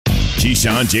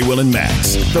Keyshawn, J. Will, and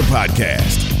Max, the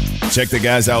podcast. Check the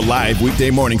guys out live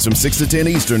weekday mornings from 6 to 10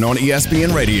 Eastern on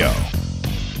ESPN Radio.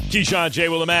 Keyshawn, J.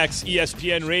 Will, and Max,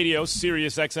 ESPN Radio,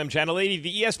 Sirius XM Channel 80,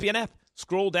 the ESPN app.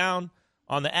 Scroll down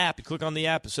on the app. You click on the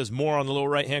app. It says more on the lower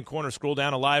right-hand corner. Scroll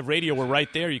down to live radio. We're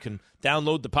right there. You can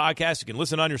download the podcast. You can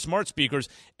listen on your smart speakers.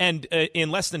 And in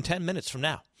less than 10 minutes from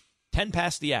now, 10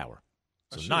 past the hour,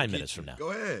 so 9 minutes from now. Go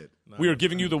ahead. We are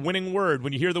giving you the winning word.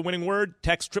 When you hear the winning word,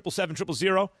 text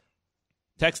 777-000.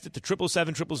 Text it to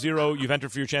 777-000. You've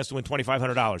entered for your chance to win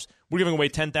 $2,500. We're giving away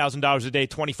 $10,000 a day,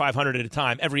 $2,500 at a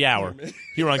time, every hour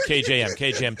here on KJM.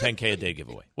 KJM 10K a day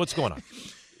giveaway. What's going on?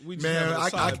 Man, I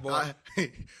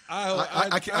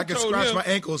can scratch my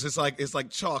ankles. It's like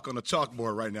chalk on a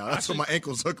chalkboard right now. That's what my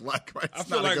ankles look like. Right? I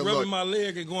feel like rubbing my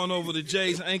leg and going over to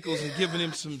Jay's ankles and giving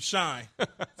him some shine.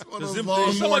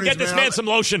 Someone get this man some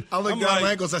lotion. I looked down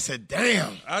my ankles. I said,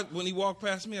 "Damn!" When he walked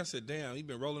past me, I said, "Damn, he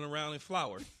been rolling around in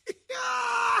flour."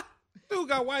 Dude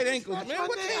got white ankles, man.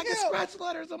 What the hell? I can scratch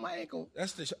letters on my ankle.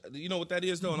 You know what that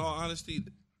is, though. In all honesty,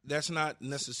 that's not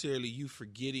necessarily you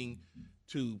forgetting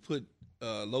to put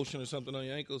lotion or something on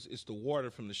your ankles. It's the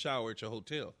water from the shower at your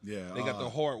hotel. Yeah, they got the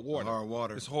hard water. Hard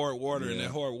water. It's hard water, and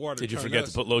that hard water. Did you forget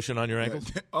to put lotion on your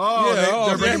ankles?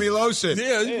 They're bringing me lotion.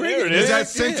 Yeah, is that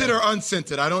scented or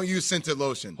unscented? I don't use scented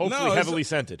lotion. Hopefully heavily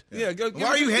scented. Yeah. Why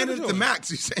are you handing it to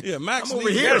Max? Yeah, Max. I'm over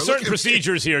here. There are certain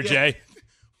procedures here, Jay.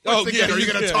 Are you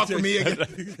going to talk to me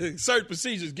again? Certain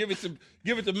procedures. Give it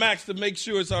to Max to make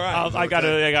sure it's all right. I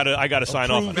gotta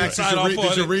sign off on Max, that.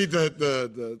 did you read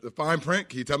the fine print?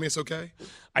 Can you tell me it's okay?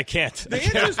 I can't.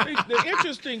 The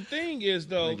interesting thing is,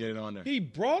 though, get it on there. he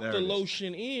brought the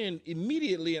lotion in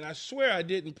immediately, and I swear I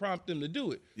didn't prompt him to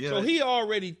do it. Yeah, so he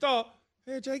already thought,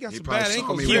 hey, Jay got some bad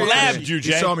ankles. He labbed you,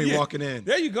 Jay. He saw me walking in.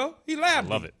 There you go. He labbed me.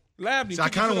 Love it. So I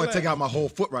kind of want to take out my whole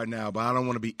foot right now, but I don't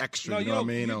want to be extra. No, you know what I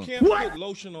mean? You can't put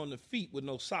lotion on the feet with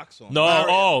no socks on.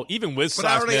 No, even with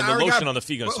socks, man, the lotion on the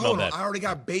feet going to smell bad. I already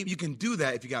got baby. You can do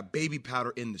that if you got baby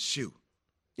powder in the shoe.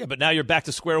 Yeah, but now you're back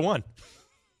to square one.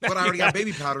 But I already got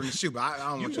baby powder in the shoe, but I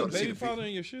don't want you y'all to see baby powder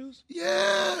in your shoes?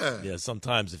 Yeah. Yeah,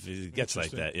 sometimes if it gets like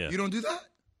that, yeah. You don't do that?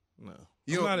 No.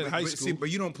 I'm not in high school.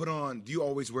 But you don't put on, do you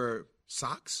always wear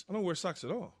socks? I don't wear socks at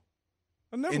all.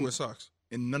 I never wear socks.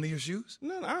 In none of your shoes?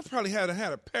 No, I probably had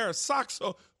a pair of socks. So,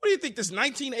 what do you think, this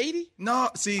 1980? No,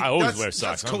 see. I always wear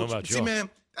socks. I don't know about you. See, man,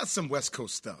 that's some West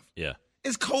Coast stuff. Yeah.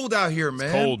 It's cold out here, man.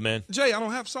 It's cold, man. Jay, I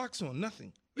don't have socks on,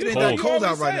 nothing. It ain't that cold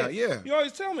out right now, yeah. You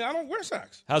always tell me I don't wear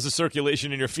socks. How's the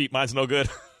circulation in your feet? Mine's no good.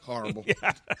 Horrible.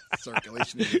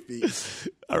 Circulation in your feet.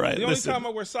 All right, The only time I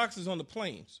wear socks is on the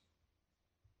planes.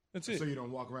 That's it. So you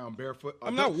don't walk around barefoot?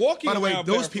 I'm not walking around barefoot. By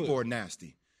the way, those people are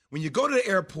nasty. When you go to the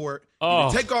airport, you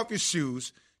take off your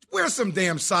shoes, wear some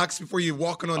damn socks before you're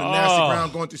walking on the nasty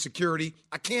ground going through security.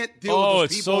 I can't deal with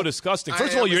those people. It's so disgusting.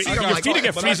 First of all, your feet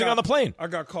get freezing on the plane. I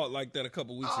got caught like that a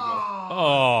couple weeks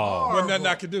ago. Wasn't nothing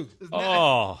I could do.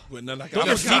 Don't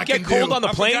your feet get cold on the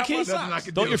plane, Keith?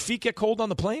 Don't your feet get cold on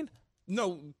the plane?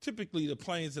 No, typically the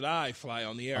planes that I fly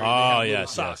on the air, they have have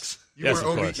socks. Yes,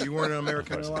 of course. You weren't on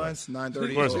American Airlines,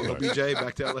 9:30, OBJ,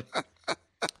 back to LA.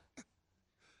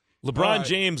 LeBron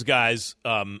James, guys,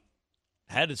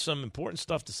 had some important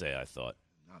stuff to say, I thought.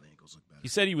 He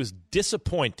said he was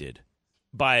disappointed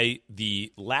by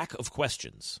the lack of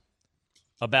questions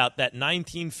about that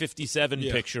 1957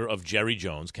 picture of Jerry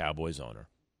Jones, Cowboys owner.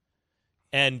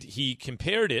 And he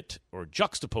compared it, or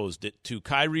juxtaposed it, to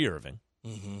Kyrie Irving,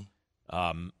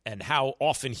 and how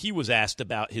often he was asked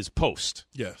about his post.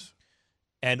 Yes.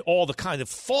 And all the kind of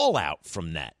fallout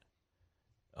from that.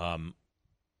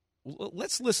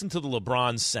 Let's listen to the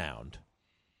LeBron sound,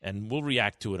 and we'll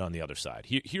react to it on the other side.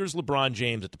 Here's LeBron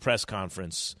James at the press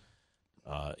conference.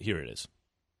 Here it is.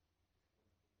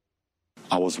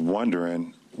 I was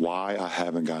wondering why I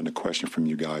haven't gotten a question from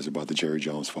you guys about the Jerry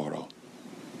Jones photo.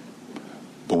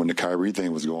 But when the Kyrie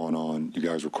thing was going on, you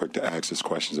guys were quick to ask us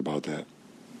questions about that.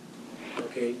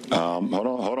 Okay. Hold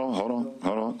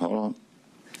on.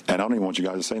 And I don't even want you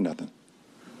guys to say nothing.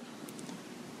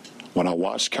 When I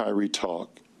watched Kyrie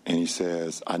talk and he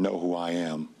says, I know who I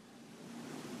am,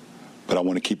 but I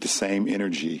want to keep the same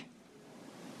energy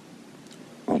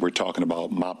when we're talking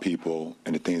about my people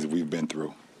and the things that we've been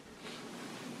through.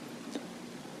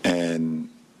 And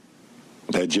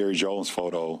that Jerry Jones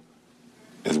photo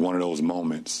is one of those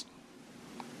moments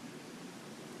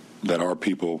that our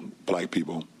people, black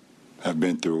people, have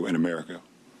been through in America.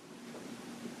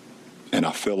 And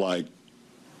I feel like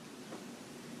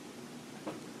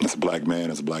as a black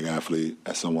man, as a black athlete,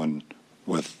 as someone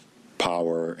with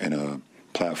power and a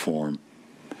platform,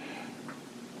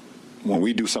 when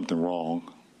we do something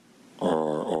wrong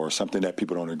or something that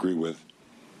people don't agree with,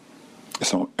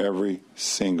 It's on every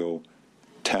single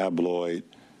tabloid,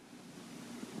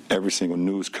 every single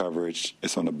news coverage.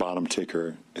 It's on the bottom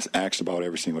ticker. It's asked about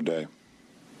every single day.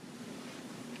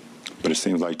 But it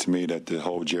seems like to me that the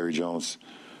whole Jerry Jones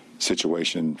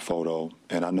situation photo,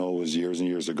 and I know it was years and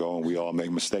years ago and we all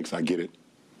make mistakes, I get it.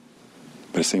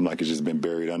 But it seemed like it's just been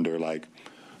buried under like,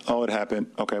 oh, it happened.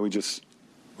 Okay, we just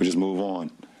move on.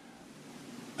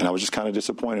 And I was just kind of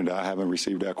disappointed that I haven't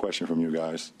received that question from you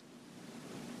guys.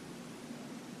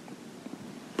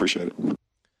 Appreciate it.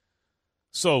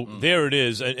 So there it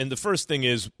is. And the first thing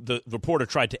is the reporter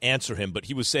tried to answer him, but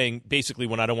he was saying basically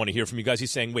when I don't want to hear from you guys, he's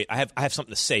saying, wait, I have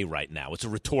something to say right now. It's a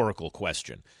rhetorical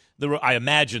question. I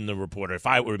imagine the reporter, if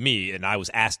I were me and I was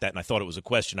asked that and I thought it was a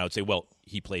question, I would say, well,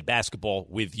 he played basketball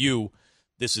with you.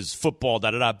 This is football,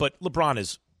 da-da-da. But LeBron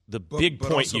is the big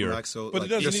point also, here. Max, so, but it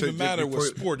doesn't even matter what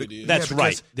sport it is. That's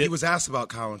right. He was asked about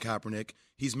Colin Kaepernick.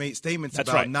 He's made statements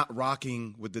about not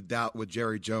rocking with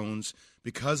Jerry Jones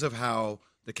because of how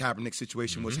the Kaepernick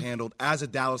situation was handled as a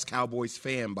Dallas Cowboys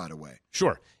fan, by the way.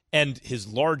 Sure. And his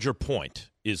larger point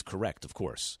is correct, of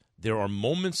course. There are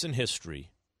moments in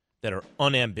history that are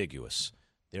unambiguous.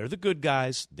 They're the good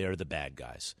guys. They're the bad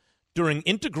guys. During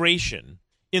integration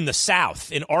in the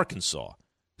South, in Arkansas,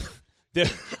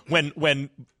 when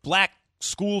black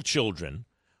school children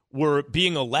were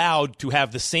being allowed to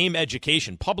have the same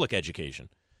education, public education,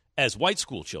 as white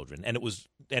school children,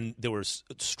 and there were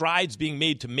strides being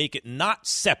made to make it not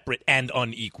separate and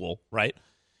unequal, right?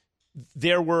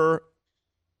 There were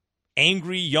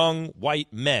angry young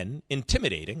white men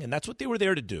intimidating, and that's what they were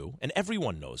there to do, and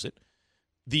everyone knows it,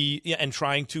 and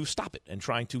trying to stop it and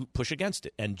trying to push against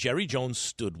it. And Jerry Jones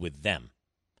stood with them.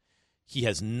 He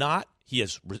has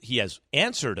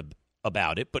answered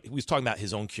about it, but he was talking about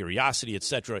his own curiosity,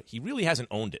 etc. He really hasn't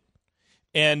owned it.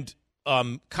 And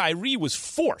Kyrie was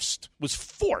forced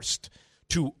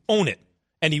to own it.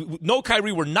 And no,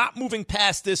 Kyrie, we're not moving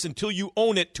past this until you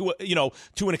own it to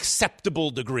an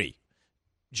acceptable degree.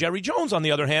 Jerry Jones, on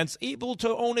the other hand, is able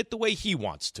to own it the way he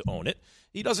wants to own it.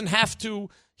 He doesn't have to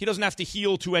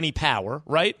heel to any power,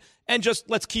 right? And just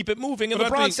let's keep it moving. And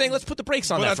LeBron's saying, let's put the brakes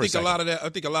on that for a second. I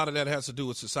think a lot of that has to do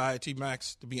with society,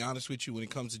 Max, to be honest with you, when it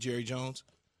comes to Jerry Jones.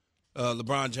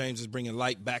 LeBron James is bringing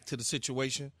light back to the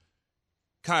situation.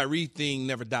 Kyrie thing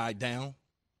never died down.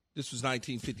 This was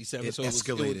 1957, it so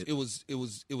escalated.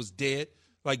 It was dead,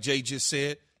 like Jay just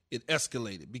said. It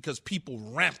escalated because people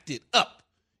ramped it up.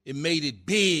 It made it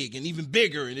big and even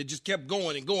bigger, and it just kept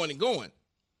going and going and going.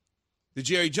 The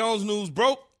Jerry Jones news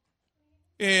broke,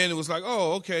 and it was like,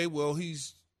 oh, okay, well,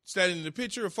 he's standing in the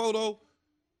picture, a photo,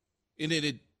 and then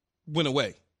it went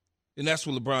away. And that's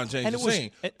what LeBron James is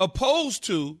saying. Opposed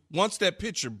to, once that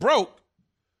picture broke,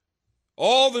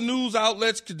 all the news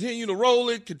outlets continue to roll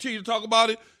it, continue to talk about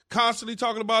it, constantly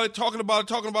talking about it, talking about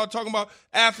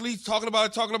athletes, talking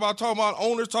about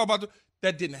owners, talking about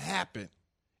that didn't happen.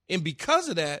 And because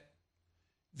of that,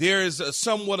 there is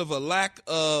somewhat of a lack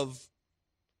of,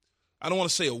 I don't want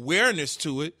to say awareness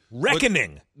to it.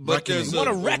 Reckoning. But there's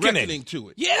a reckoning to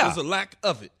it. Yeah. There's a lack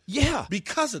of it. Yeah.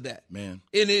 Because of that. Man.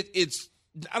 And it's,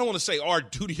 I don't want to say our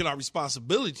duty and our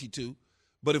responsibility to,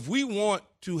 but if we want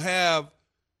to have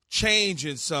change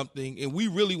in something and we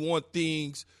really want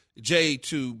things, Jay,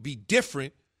 to be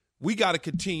different, we got to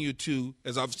continue to,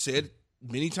 as I've said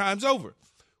many times over,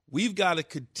 we've got to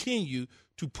continue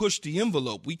to push the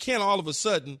envelope. We can't all of a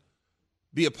sudden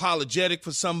be apologetic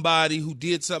for somebody who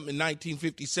did something in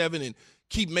 1957 and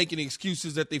keep making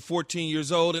excuses that they're 14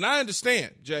 years old. And I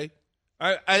understand, Jay.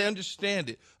 I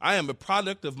understand it. I am a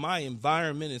product of my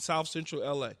environment in South Central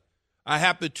L.A. I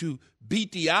happen to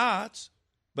beat the odds,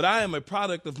 but I am a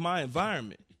product of my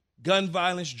environment. Gun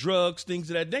violence, drugs,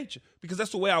 things of that nature, because that's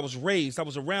the way I was raised. I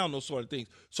was around those sort of things.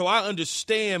 So I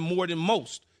understand more than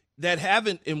most that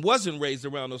haven't and wasn't raised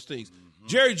around those things. Mm-hmm.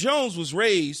 Jerry Jones was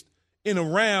raised in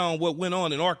around what went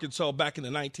on in Arkansas back in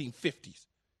the 1950s.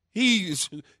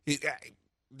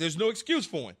 There's no excuse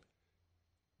for him.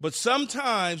 But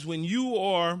sometimes when you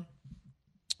are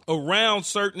around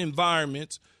certain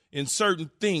environments and certain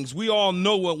things, we all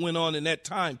know what went on in that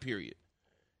time period.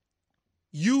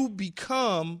 You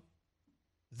become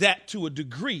that to a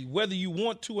degree, whether you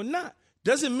want to or not.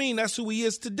 Doesn't mean that's who he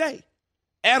is today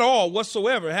at all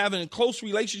whatsoever. Having a close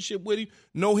relationship with him,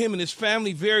 know him and his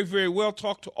family very, very well,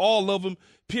 talk to all of them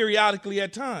periodically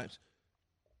at times.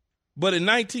 But in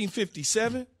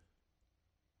 1957,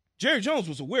 Jerry Jones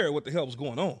was aware of what the hell was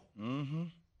going on. Mm-hmm.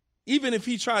 Even if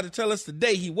he tried to tell us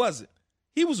today he wasn't.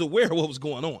 He was aware of what was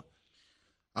going on.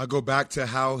 I'll go back to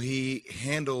how he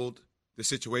handled the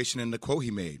situation and the quote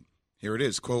he made. Here it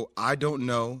is, quote, "I don't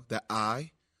know that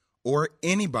I or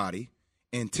anybody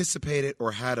anticipated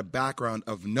or had a background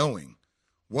of knowing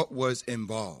what was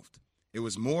involved. It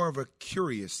was more of a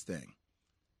curious thing.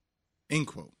 End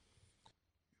quote.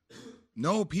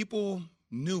 No, people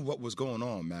knew what was going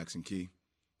on, Max and Key.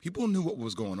 People knew what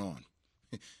was going on.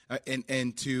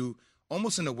 And to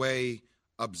almost in a way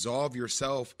absolve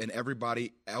yourself and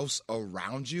everybody else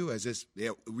around you as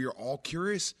if we are all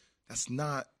curious, that's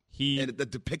not the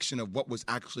depiction of what was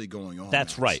actually going on.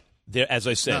 That's right. There, as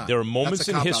I said, there are moments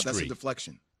in history. That's a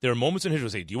deflection. There are moments in history.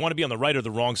 Say, do you want to be on the right or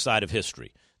the wrong side of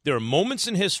history? There are moments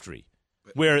in history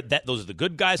where those are the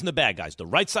good guys and the bad guys, the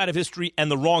right side of history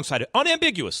and the wrong side,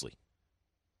 unambiguously.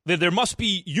 There must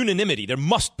be unanimity. There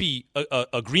must be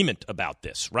agreement about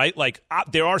this, right? Like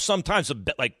there are some times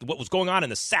like what was going on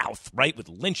in the South, right, with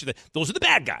Lynch. Those are the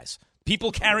bad guys.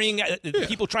 People carrying,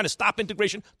 people trying to stop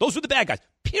integration. Those were the bad guys.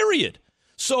 Period.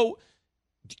 So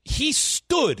he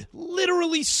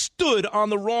literally stood on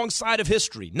the wrong side of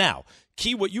history. Now,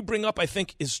 Key, what you bring up, I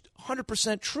think, is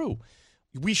 100% true.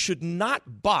 We should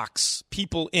not box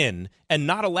people in and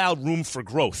not allow room for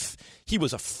growth. He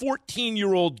was a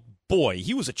 14-year-old boy.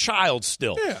 He was a child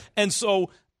still. Yeah. And so,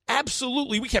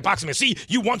 absolutely, we can't box him in. See,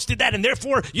 you once did that, and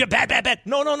therefore you're bad.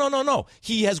 No.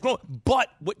 He has grown. But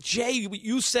what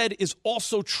you said is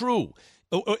also true.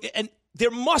 And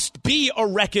there must be a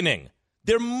reckoning.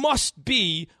 There must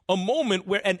be a moment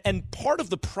where, and part of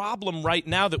the problem right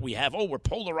now that we have, we're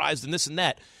polarized and this and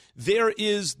that, there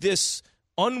is this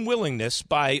unwillingness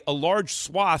by a large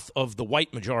swath of the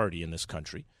white majority in this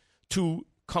country to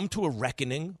come to a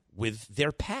reckoning with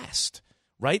their past,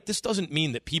 right? This doesn't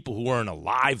mean that people who weren't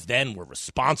alive then were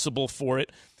responsible for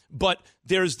it, but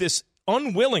there's this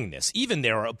unwillingness. Even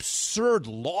there are absurd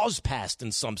laws passed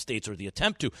in some states, or the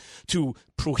attempt to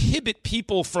prohibit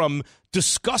people from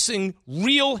discussing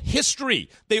real history.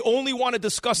 They only want to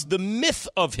discuss the myth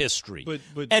of history.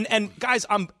 And guys,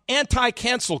 I'm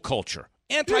anti-cancel culture.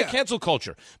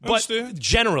 Culture. But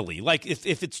generally, like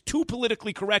if it's too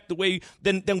politically correct the way,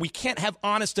 then we can't have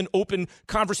honest and open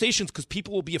conversations because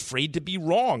people will be afraid to be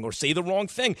wrong or say the wrong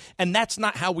thing. And that's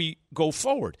not how we go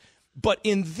forward. But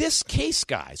in this case,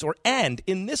 guys,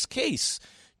 in this case,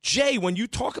 Jay, when you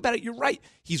talk about it, you're right.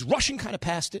 He's rushing kind of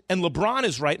past it. And LeBron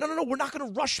is right. No, we're not going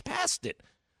to rush past it.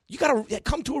 You got to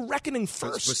come to a reckoning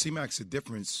first. But see, Max, the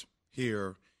difference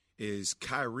here is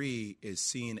Kyrie is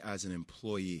seen as an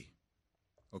employee.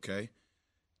 Okay?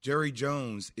 Jerry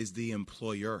Jones is the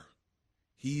employer.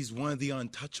 He's one of the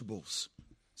untouchables.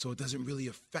 So it doesn't really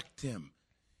affect him.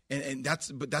 And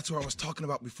that's what I was talking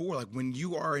about before. Like when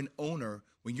you are an owner,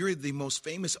 when you're the most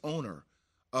famous owner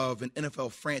of an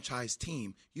NFL franchise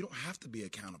team, you don't have to be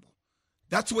accountable.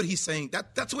 That's what he's saying.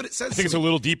 That's what it says. I think it's a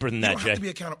little deeper than that, Jay. You don't have to be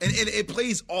accountable. And it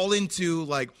plays all into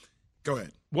like, go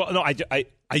ahead. Well, no,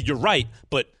 you're right,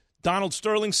 but Donald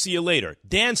Sterling, see you later.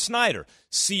 Dan Snyder,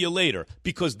 see you later.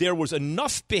 Because there was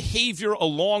enough behavior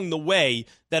along the way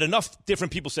that enough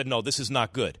different people said, no, this is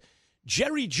not good.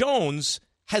 Jerry Jones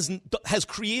has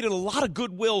created a lot of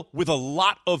goodwill with a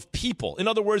lot of people. In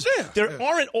other words, there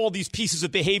aren't all these pieces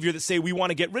of behavior that say we want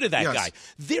to get rid of that guy.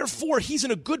 Therefore, he's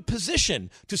in a good position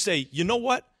to say, you know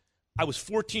what? I was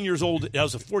 14 years old. I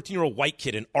was a 14-year-old white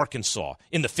kid in Arkansas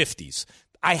in the 50s.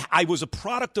 I was a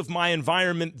product of my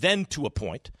environment then to a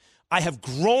point. I have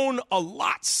grown a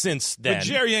lot since then. But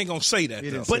Jerry ain't gonna say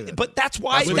that. But that's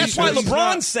why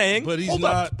LeBron's saying, but he's hold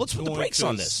not up, let's put the brakes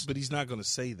on this. But he's not going to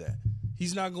say that.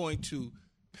 He's not going to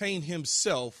paint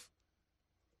himself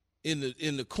in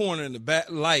the corner in the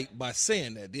back light by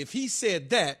saying that. If he said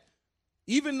that,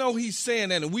 even though he's saying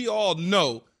that, and we all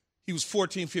know he was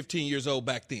 14, 15 years old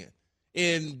back then,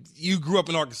 and you grew up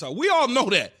in Arkansas. We all know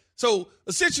that. So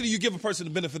essentially, you give a person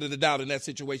the benefit of the doubt in that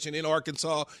situation. In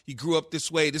Arkansas, he grew up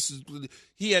this way.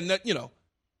 He had not,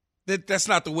 that's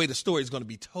not the way the story is going to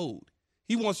be told.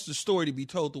 He wants the story to be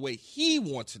told the way he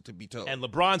wants it to be told. And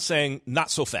LeBron's saying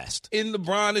not so fast. And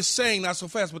LeBron is saying not so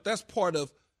fast, but that's part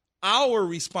of our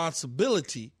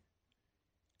responsibility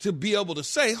to be able to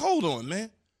say, hold on,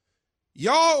 man.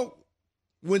 Y'all,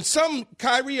 when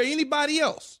Kyrie or anybody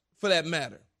else, for that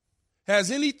matter,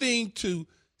 has anything to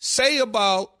say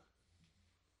about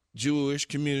Jewish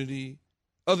community,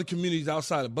 other communities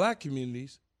outside of black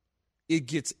communities, it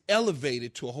gets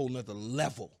elevated to a whole nother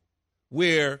level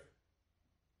where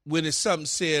when it's something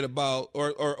said about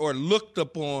or looked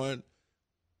upon,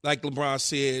 like LeBron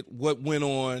said, what went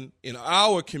on in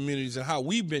our communities and how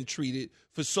we've been treated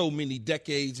for so many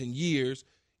decades and years,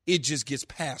 it just gets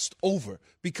passed over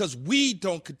because we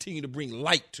don't continue to bring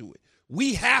light to it.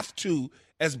 We have to,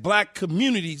 as black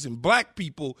communities and black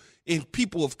people and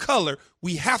people of color,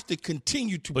 we have to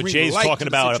continue to bring light to the situation. But Jay's talking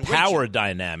about a power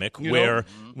dynamic where,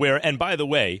 and by the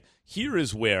way, here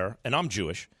is where, and I'm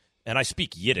Jewish, and I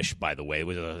speak Yiddish, by the way.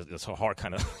 It's a hard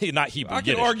kind of, not Hebrew, I can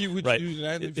Yiddish, argue with right? you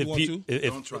that if you want to.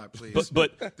 Don't try, please.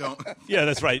 But don't. yeah,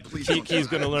 that's right. Please He's don't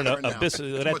going to learn a now. Bissell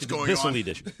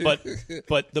Yiddish. But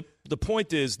the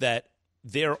point is that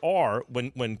there are,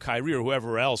 when Kyrie or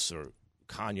whoever else, or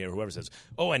Kanye or whoever says,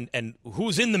 oh, and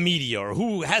who's in the media or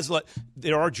who has,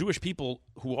 there are Jewish people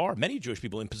many Jewish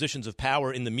people in positions of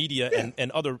power in the media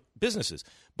and other businesses.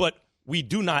 But we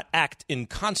do not act in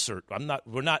concert.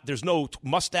 There's no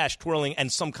mustache twirling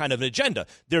and some kind of an agenda.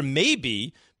 There may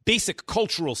be basic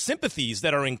cultural sympathies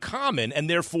that are in common, and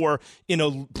therefore, in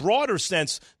a broader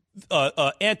sense,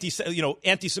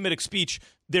 anti-Semitic speech,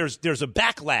 there's a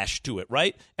backlash to it,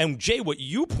 right? And Jay, what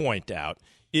you point out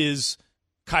is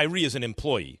Kyrie is an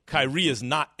employee. Kyrie is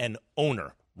not an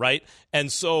owner, right?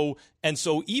 And so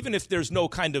even if there's no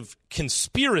kind of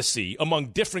conspiracy among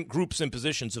different groups and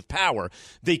positions of power,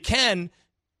 they can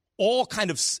all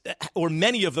kind of, or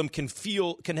many of them can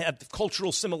have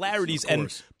cultural similarities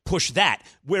and push that.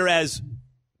 Whereas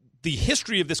the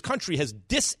history of this country has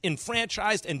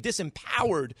disenfranchised and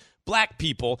disempowered black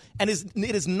people, and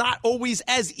it is not always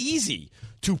as easy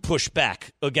to push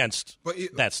back against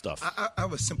that stuff. I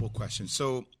have a simple question.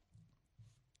 So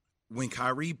when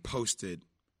Kyrie posted,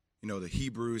 the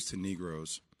Hebrews to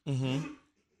Negroes,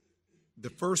 the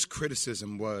first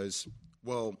criticism was,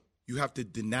 well, you have to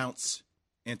denounce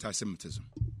anti-Semitism,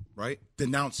 right?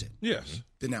 Denounce it. Yes.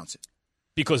 Denounce it.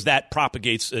 Because that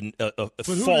propagates a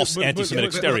false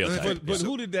anti-Semitic stereotype. But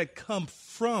who did that come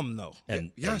from, though?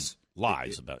 And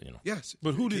lies about, Yes.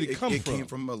 But who did it come from? It came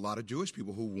from a lot of Jewish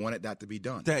people who wanted that to be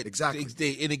done. Exactly.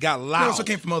 And it got loud. It also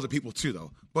came from other people, too,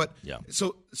 though. But yeah.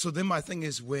 So then my thing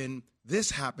is, when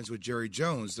this happens with Jerry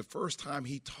Jones, the first time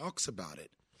he talks about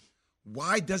it,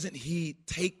 why doesn't he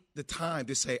take the time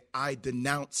to say, I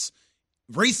denounce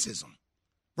racism?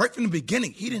 Right from the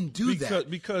beginning, he didn't do that.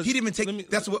 Because he didn't even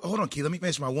take. Hold on, Key. Let me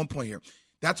finish my one point here.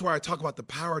 That's why I talk about the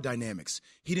power dynamics.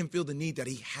 He didn't feel the need that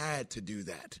he had to do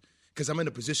that because I'm in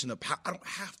a position of power. I don't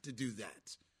have to do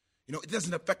that. It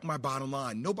doesn't affect my bottom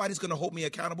line. Nobody's going to hold me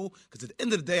accountable because at the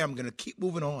end of the day, I'm going to keep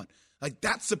moving on. Like,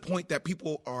 that's the point that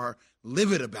people are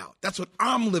livid about. That's what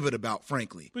I'm livid about,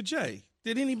 frankly. But Jay,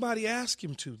 did anybody ask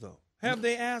him to, though? Have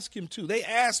they asked him to?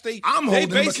 I'm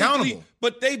holding him accountable.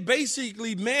 But they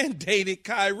basically mandated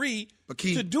Kyrie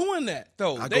to doing that,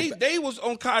 though. They was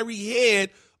on Kyrie's head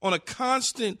on a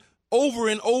constant over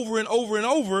and over and over and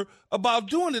over about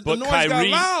doing it. The noise got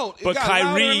loud. It got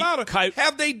louder and louder.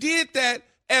 Have they did that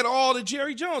at all to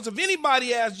Jerry Jones? If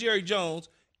anybody asked Jerry Jones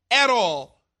at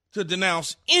all to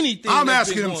denounce anything, I'm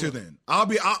asking him to. Then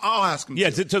I'll ask him. Yeah,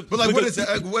 to. But what is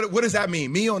that? What does that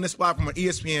mean? Me on this platform on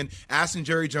ESPN asking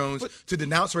Jerry Jones to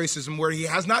denounce racism, where he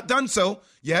has not done so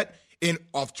yet.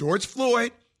 Off George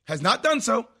Floyd has not done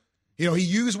so. He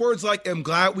used words like, "I'm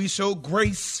glad we showed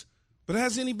grace." But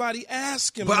has anybody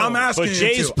asked him? But I'm asking him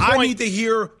to. I need to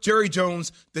hear Jerry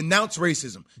Jones denounce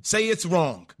racism. Say it's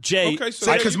wrong. Jay,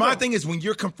 because my thing is, when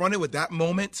you're confronted with that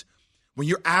moment, when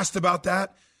you're asked about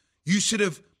that, you should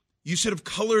have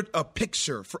colored a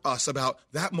picture for us about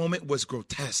that moment. Was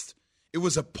grotesque. It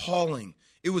was appalling.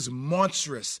 It was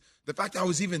monstrous. The fact that I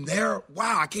was even there,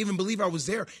 wow, I can't even believe I was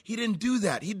there. He didn't do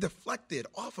that. He deflected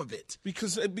off of it.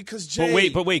 Because Jay.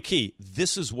 But wait, Key.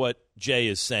 This is what Jay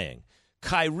is saying.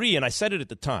 Kyrie, and I said it at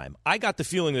the time, I got the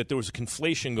feeling that there was a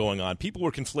conflation going on. People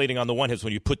were conflating on the one hand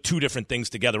when you put two different things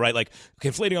together, right? Like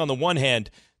conflating on the one hand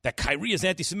that Kyrie is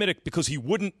anti-Semitic because he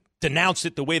wouldn't denounce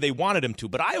it the way they wanted him to.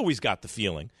 But I always got the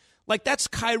feeling like that's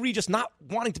Kyrie just not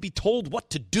wanting to be told what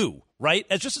to do, right?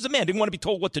 Just as a man, didn't want to be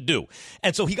told what to do.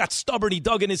 And so he got stubborn, he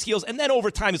dug in his heels, and then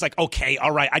over time he's like, okay,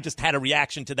 all right, I just had a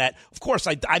reaction to that. Of course,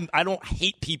 I don't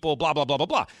hate people, blah, blah, blah, blah,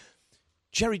 blah.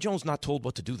 Jerry Jones not told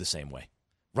what to do the same way.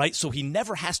 Right, so he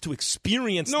never has to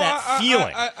experience that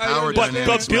feeling. But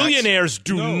the billionaires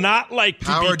do not like to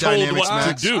be told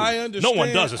what to do. I understand. No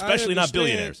one does, especially not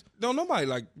billionaires. No, nobody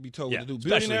like to be told what to do.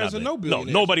 Billionaires or no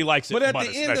billionaires. No, nobody likes it. But at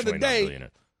the end of the day,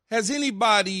 has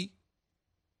anybody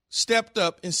stepped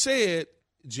up and said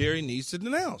Jerry needs to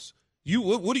denounce?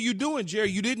 What are you doing, Jerry?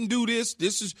 You didn't do this.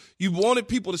 You wanted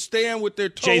people to stand with their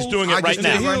toes. Jay's doing it right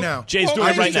now. Jay's doing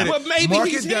it right now. But maybe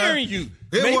he's hearing you.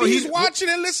 Maybe he's watching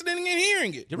and listening and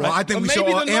hearing it. Well, I think we should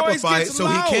all amplify it so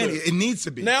he can. It needs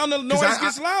to be. Now the noise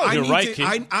gets louder. You're right,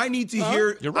 Keith. I need to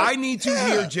hear. I need to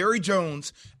hear Jerry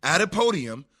Jones at a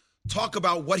podium talk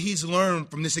about what he's learned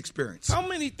from this experience. How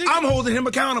many things? I'm holding him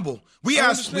accountable. We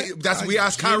asked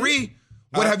Kyrie,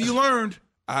 what have you learned?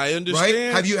 I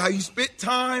understand. Right? Have you spent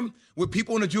time with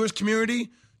people in the Jewish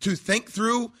community to think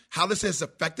through how this has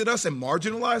affected us and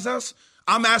marginalized us?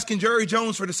 I'm asking Jerry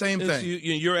Jones for the same thing.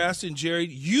 You're asking Jerry.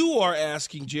 You are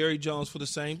asking Jerry Jones for the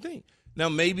same thing. Now,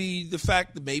 maybe the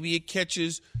fact that maybe it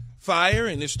catches fire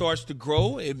and it starts to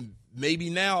grow, and maybe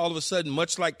now all of a sudden,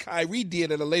 much like Kyrie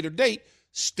did at a later date,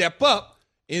 step up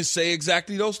and say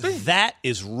exactly those things. That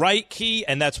is right, Key,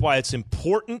 and that's why it's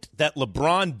important that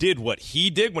LeBron did what he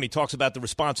did when he talks about the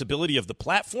responsibility of the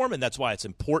platform, and that's why it's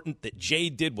important that Jay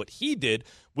did what he did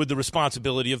with the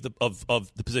responsibility of the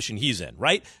position he's in,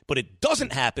 right? But it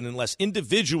doesn't happen unless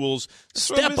individuals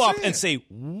step up and say,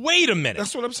 wait a minute.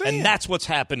 That's what I'm saying. And that's what's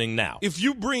happening now. If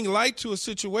you bring light to a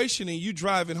situation and you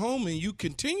drive it home and you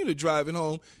continue to drive it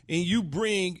home and you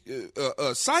bring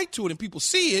a sight to it and people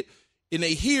see it and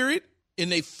they hear it, and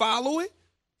they follow it,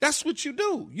 that's what you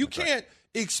do. You can't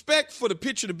expect for the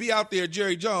picture to be out there,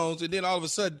 Jerry Jones, and then all of a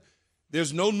sudden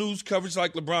there's no news coverage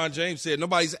like LeBron James said.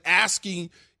 Nobody's asking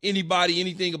anybody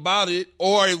anything about it,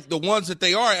 or the ones that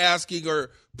they are asking are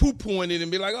poo-pooing it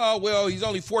and be like, oh, well, he's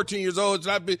only 14 years old.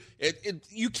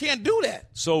 You can't do that.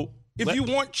 So if you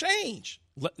want change.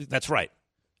 That's right.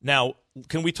 Now,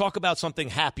 can we talk about something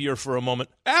happier for a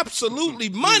moment? Absolutely.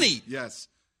 Money. Yes.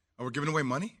 Are we giving away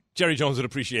money? Jerry Jones would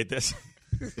appreciate this.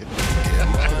 KJ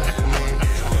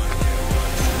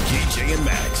and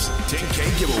Max,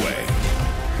 10K giveaway.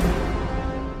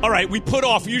 All right, we put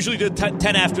off usually to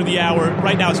 10 after the hour.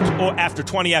 Right now it's after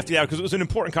 20 after the hour because it was an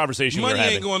important conversation Money we were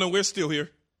having. ain't going nowhere. We're still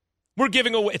here. We're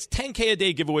giving away, it's 10K a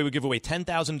day giveaway. We give away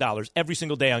 $10,000 every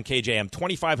single day on KJM,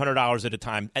 $2,500 at a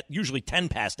time, at usually 10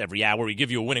 past every hour. We give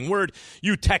you a winning word.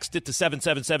 You text it to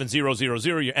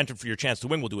 777-000. You're entered for your chance to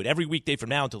win. We'll do it every weekday from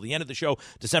now until the end of the show,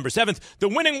 December 7th. The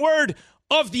winning word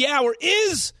of the hour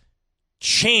is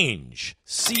change.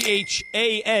 CHANGE,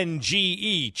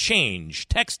 change.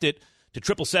 Text it to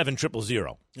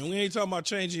 777-000. And we ain't talking about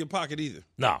change in your pocket either.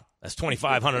 No, that's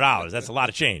 $2,500. That's a lot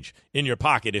of change in your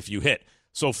pocket if you hit.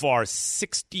 So far,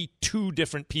 62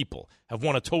 different people have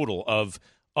won a total of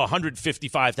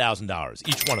 $155,000.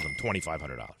 Each one of them,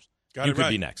 $2,500. You could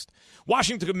be next.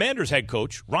 Washington Commanders head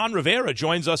coach Ron Rivera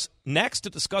joins us next to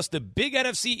discuss the big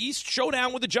NFC East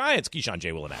showdown with the Giants. Keyshawn,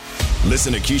 J. Will, and Max.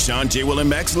 Listen to Keyshawn, J. Will, and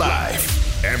Max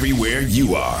live everywhere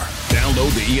you are.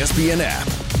 Download the ESPN app.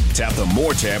 Tap the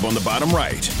More tab on the bottom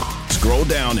right. Scroll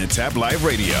down and tap Live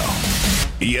Radio.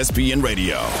 ESPN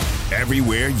Radio.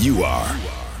 Everywhere you are.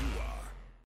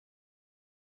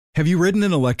 Have you ridden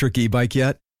an electric e-bike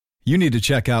yet? You need to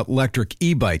check out Electric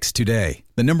E-Bikes today,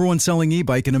 the #1 selling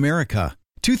e-bike in America.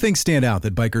 Two things stand out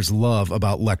that bikers love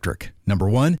about Electric. Number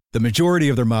one, the majority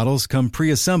of their models come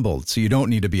pre-assembled, so you don't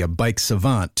need to be a bike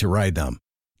savant to ride them.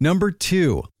 Number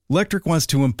two, Electric wants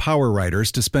to empower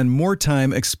riders to spend more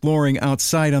time exploring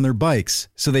outside on their bikes,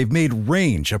 so they've made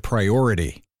range a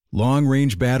priority.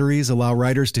 Long-range batteries allow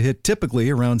riders to hit typically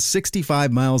around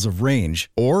 65 miles of range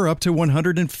or up to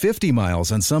 150 miles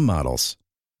on some models.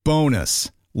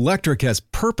 Bonus, Electric has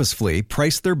purposefully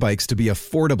priced their bikes to be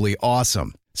affordably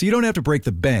awesome, so you don't have to break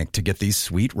the bank to get these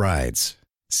sweet rides.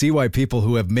 See why people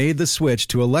who have made the switch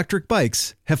to electric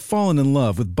bikes have fallen in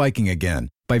love with biking again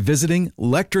by visiting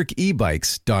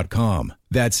lectricebikes.com.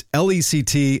 That's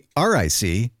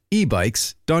LECTRIC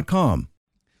ebikes.com.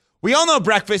 We all know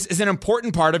breakfast is an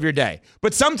important part of your day,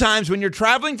 but sometimes when you're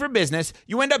traveling for business,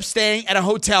 you end up staying at a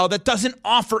hotel that doesn't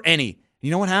offer any.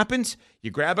 You know what happens? You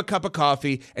grab a cup of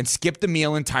coffee and skip the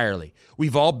meal entirely.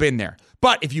 We've all been there.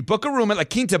 But if you book a room at La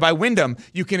Quinta by Wyndham,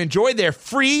 you can enjoy their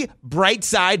free Bright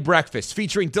Side breakfast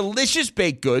featuring delicious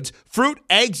baked goods, fruit,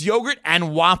 eggs, yogurt,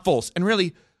 and waffles. And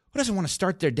really, who doesn't want to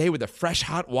start their day with a fresh,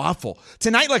 hot waffle?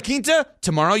 Tonight, La Quinta,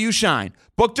 tomorrow you shine.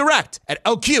 Book direct at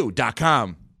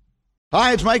LQ.com.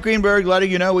 Hi, it's Mike Greenberg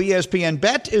letting you know ESPN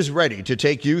Bet is ready to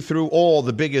take you through all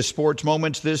the biggest sports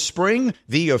moments this spring.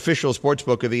 The official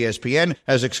sportsbook of ESPN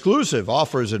has exclusive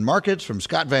offers and markets from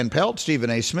Scott Van Pelt, Stephen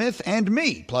A. Smith, and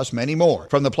me, plus many more.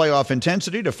 From the playoff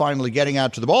intensity to finally getting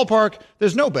out to the ballpark,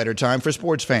 there's no better time for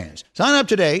sports fans. Sign up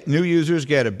today. New users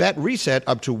get a bet reset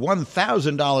up to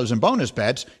 $1,000 in bonus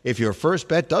bets if your first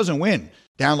bet doesn't win.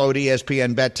 Download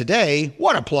ESPN Bet today.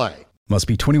 What a play. Must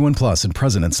be 21 plus and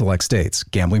present in select states.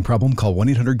 Gambling problem? Call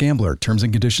 1-800-GAMBLER. Terms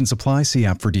and conditions apply. See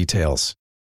app for details.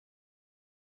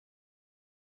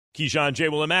 Keyshawn, J.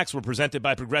 Will, and Max were presented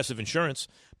by Progressive Insurance.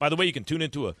 By the way, you can tune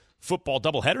into a football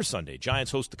doubleheader Sunday.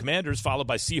 Giants host the Commanders, followed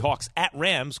by Seahawks at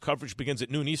Rams. Coverage begins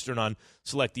at noon Eastern on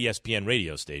select ESPN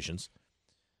radio stations.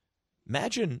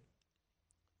 Imagine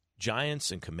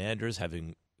Giants and Commanders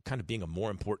having kind of being a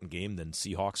more important game than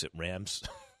Seahawks at Rams.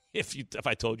 If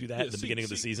I told you that at the beginning of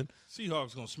the season.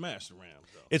 Seahawks going to smash the Rams,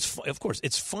 though. Of course,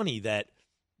 it's funny that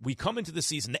we come into the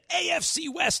season, the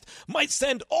AFC West might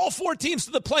send all four teams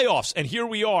to the playoffs, and here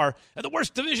we are. And the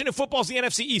worst division in football is the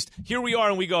NFC East. Here we are,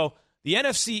 and we go, the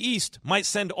NFC East might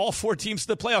send all 4 teams to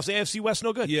the playoffs. The AFC West,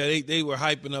 no good. Yeah, they were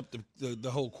hyping up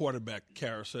the whole quarterback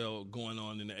carousel going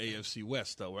on in the AFC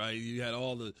West, though, right? You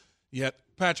had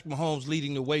Patrick Mahomes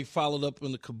leading the way, followed up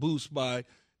in the caboose by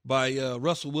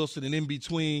Russell Wilson, and in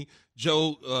between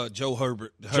Justin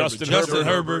Herbert,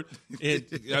 and,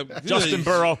 Justin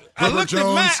Burrow. I looked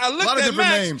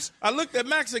at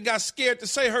Max and got scared to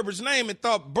say Herbert's name and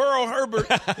thought Burrow Herbert.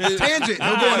 Tangent.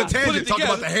 He'll go on a tangent. Talk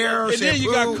about the hair, and shampoo. then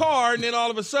you got Carr, and then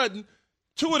all of a sudden,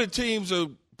 2 of the teams are,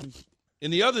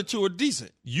 and the other 2 are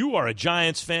decent. You are a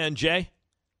Giants fan, Jay.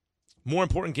 More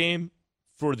important game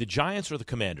for the Giants or the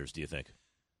Commanders, do you think?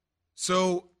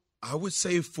 So I would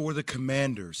say for the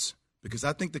Commanders, because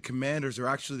I think the Commanders are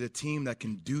actually the team that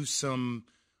can do some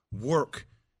work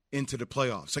into the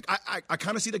playoffs. Like I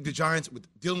kind of see like the Giants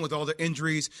dealing with all the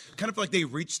injuries, kind of feel like they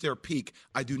reached their peak.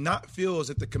 I do not feel as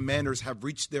if the Commanders have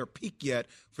reached their peak yet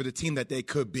for the team that they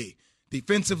could be.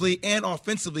 Defensively and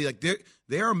offensively, like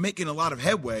they are making a lot of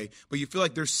headway, but you feel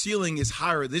like their ceiling is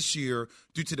higher this year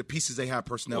due to the pieces they have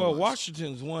personnel. Well,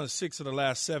 Washington's won 6 of the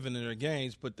last 7 in their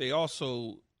games, but they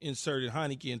also inserted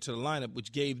Heineke into the lineup,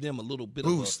 which gave them a little bit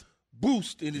of a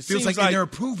boost. And it feels seems like they're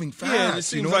improving fast. Yeah, it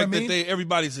seems you know like what I mean? that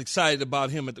everybody's excited about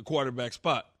him at the quarterback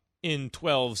spot. In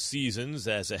 12 seasons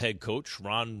as a head coach,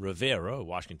 Ron Rivera,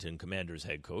 Washington Commanders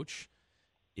head coach,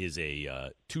 is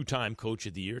a 2-time Coach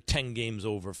of the Year, 10 games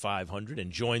over 500,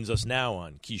 and joins us now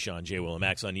on Keyshawn, J. Will, and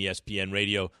Max on ESPN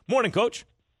Radio. Morning, Coach.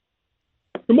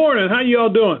 Good morning. How you all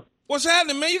doing? What's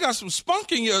happening, man? You got some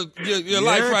spunk in your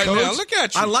life right Coach. now. Look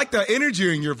at you. I like the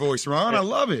energy in your voice, Ron. I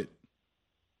love it.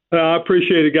 I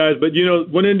appreciate it, guys. But,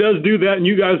 when it does do that, and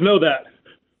you guys know that.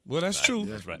 Well, that's true.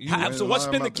 That's right. So what's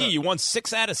been the key? You won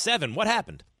 6 out of 7. What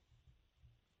happened?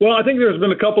 Well, I think there's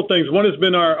been a couple things. One has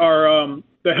been our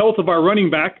the health of our running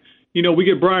back. We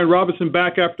get Brian Robinson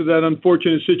back after that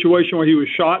unfortunate situation where he was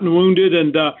shot and wounded.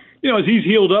 And, as he's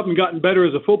healed up and gotten better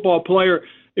as a football player,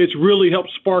 it's really helped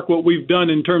spark what we've done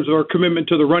in terms of our commitment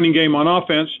to the running game on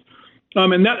offense.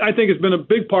 And that, I think, has been a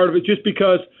big part of it just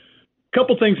because a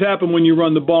couple things happen when you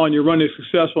run the ball and your run is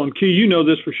successful. And, Key, you know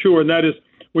this for sure, and that is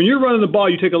when you're running the ball,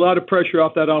 you take a lot of pressure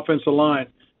off that offensive line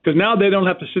because now they don't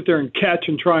have to sit there and catch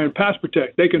and try and pass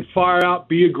protect. They can fire out,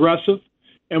 be aggressive.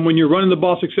 And when you're running the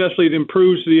ball successfully, it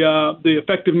improves the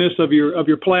effectiveness of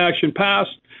your play action pass.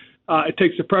 It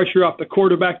takes the pressure off the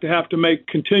quarterback to have to make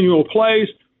continual plays.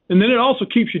 And then it also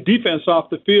keeps your defense off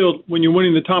the field when you're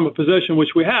winning the time of possession, which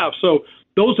we have. So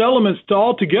those elements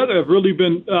all together have really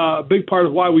been a big part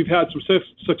of why we've had some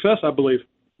success, I believe.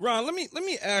 Ron, let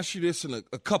me ask you this in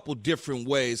a couple different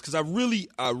ways because I really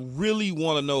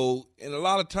want to know. And a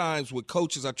lot of times with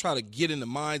coaches, I try to get in the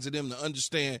minds of them to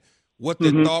understand what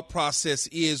their thought process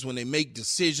is when they make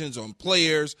decisions on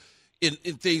players and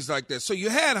things like that. So you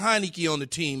had Heineke on the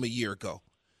team a year ago.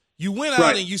 You went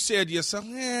out and you said to yourself,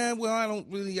 I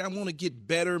want to get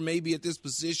better maybe at this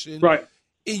position. Right.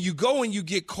 And you go and you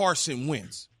get Carson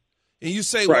Wentz. And you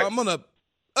say, well, I'm going to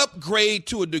upgrade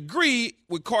to a degree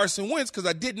with Carson Wentz because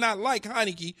I did not like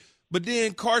Heineke. But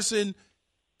then Carson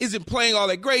isn't playing all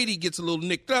that great. He gets a little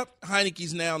nicked up.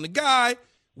 Heineke's now the guy.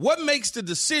 What makes the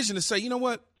decision to say, you know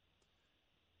what?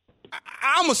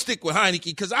 I'm going to stick with Heineke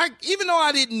because even though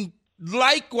I didn't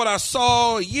like what I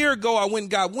saw a year ago, I went and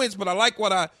got Wentz, but I like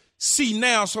what I see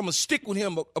now, so I'm going to stick with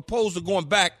him opposed to going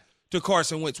back to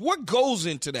Carson Wentz. What goes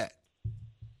into that?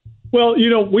 Well,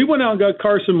 we went out and got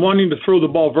Carson wanting to throw the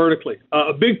ball vertically.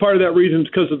 A big part of that reason is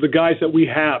because of the guys that we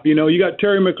have. You got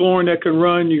Terry McLaurin that can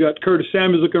run. You got Curtis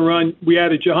Samuels that can run. We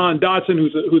added Jahan Dotson,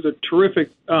 who's a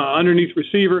terrific underneath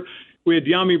receiver. We had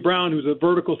De'Ami Brown, who's a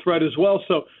vertical threat as well.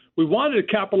 So we wanted to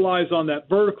capitalize on that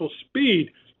vertical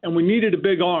speed, and we needed a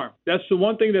big arm. That's the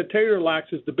one thing that Taylor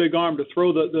lacks is the big arm to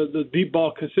throw the deep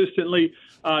ball consistently,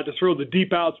 to throw the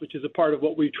deep outs, which is a part of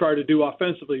what we try to do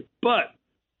offensively. But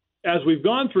as we've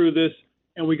gone through this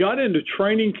and we got into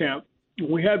training camp,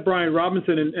 we had Brian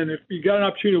Robinson, and if you got an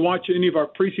opportunity to watch any of our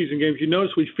preseason games, you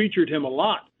notice we featured him a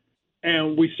lot.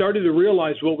 And we started to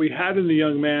realize what we had in the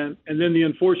young man, and then the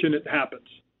unfortunate happens.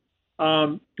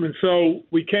 And so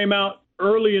we came out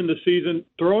early in the season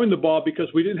throwing the ball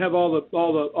because we didn't have all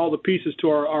the pieces to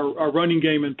our running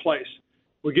game in place.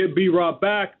 We get B-Rob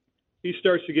back. He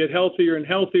starts to get healthier and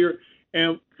healthier.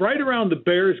 And right around the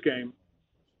Bears game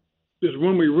is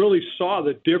when we really saw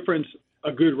the difference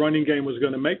a good running game was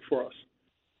going to make for us.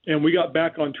 And we got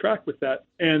back on track with that.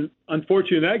 And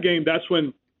unfortunately in that game, that's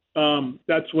when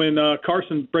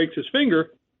Carson breaks his finger,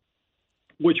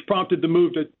 which prompted the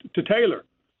move to Taylor.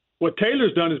 What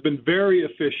Taylor's done has been very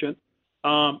efficient.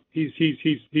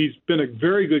 He's been a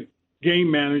very good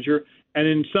game manager, And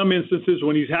in some instances,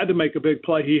 when he's had to make a big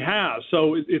play, he has.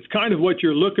 So it's kind of what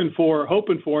you're looking for,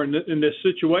 hoping for in this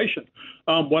situation.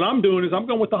 What I'm doing is I'm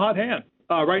going with the hot hand.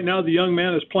 Right now, the young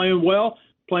man is playing well,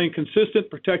 playing consistent,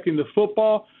 protecting the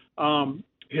football.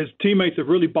 His teammates have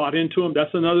really bought into him.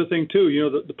 That's another thing, too. You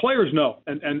know, the players know.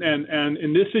 And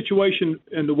in this situation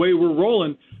and the way we're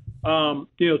rolling,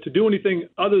 you know, to do anything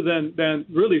other than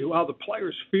really how the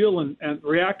players feel and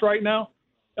react right now,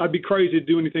 I'd be crazy to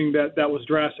do anything that was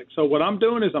drastic. So what I'm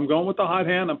doing is I'm going with the hot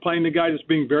hand. I'm playing the guy that's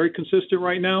being very consistent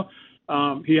right now.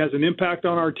 He has an impact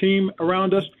on our team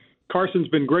around us. Carson's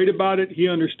been great about it. He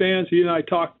understands. He and I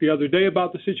talked the other day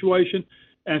about the situation,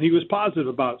 and he was positive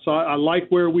about it. So I like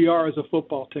where we are as a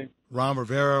football team. Ron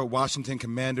Rivera, Washington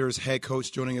Commanders head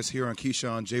coach, joining us here on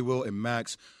Keyshawn, J. Will, and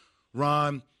Max.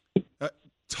 Ron,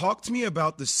 talk to me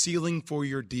about the ceiling for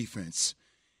your defense.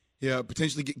 Yeah,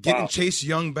 potentially getting Chase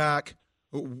Young back.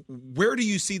 Where do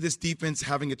you see this defense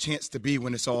having a chance to be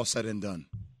when it's all said and done?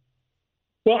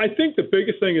 Well, I think the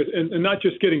biggest thing is, and not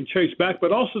just getting Chase back,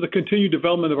 but also the continued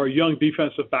development of our young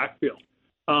defensive backfield.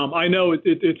 I know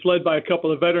it's led by a couple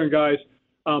of veteran guys,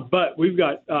 but we've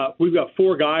got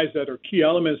 4 guys that are key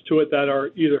elements to it that are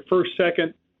either first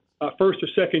or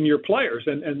second year players,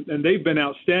 and they've been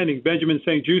outstanding. Benjamin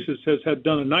St. Juste has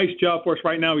done a nice job for us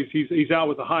right now. He's out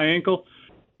with a high ankle,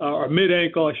 or mid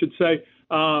ankle, I should say.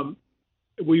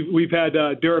 We've had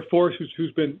Derek Forrest,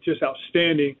 who's been just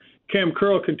outstanding. Cam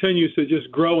Curl continues to just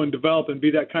grow and develop and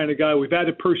be that kind of guy. We've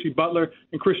added Percy Butler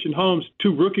and Christian Holmes,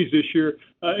 2 rookies this year,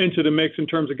 into the mix in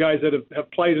terms of guys that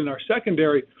have played in our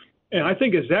secondary. And I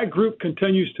think as that group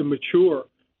continues to mature,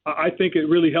 I think it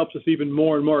really helps us even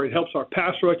more and more. It helps our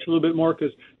pass rush a little bit more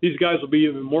because these guys will be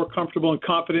even more comfortable and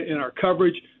confident in our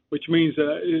coverage, which means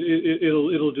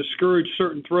it'll discourage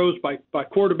certain throws by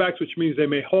quarterbacks, which means they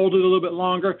may hold it a little bit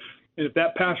longer. And if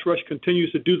that pass rush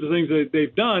continues to do the things that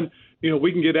they've done, you know,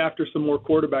 we can get after some more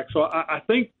quarterbacks. So I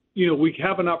think, you know, we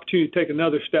have an opportunity to take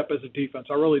another step as a defense.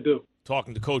 I really do.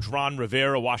 Talking to Coach Ron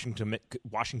Rivera,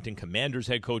 Washington Commanders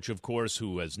head coach, of course,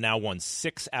 who has now won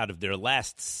 6 out of their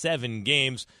last 7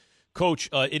 games. Coach,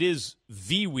 it is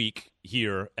the week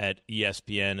here at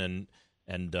ESPN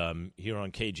and here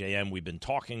on KJM. We've been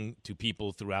talking to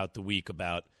people throughout the week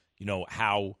about, you know,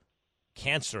 how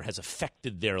cancer has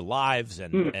affected their lives,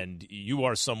 and you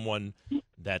are someone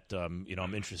that you know,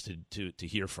 I'm interested to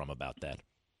hear from about that.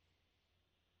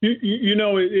 You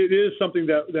know, it is something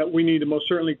that we need to most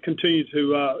certainly continue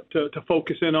to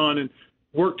focus in on and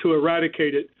work to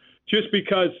eradicate it. Just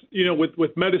because, you know,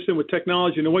 with medicine, with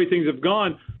technology, and the way things have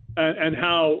gone, and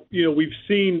how, you know, we've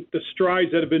seen the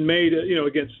strides that have been made, you know,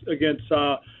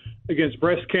 against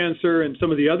breast cancer and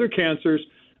some of the other cancers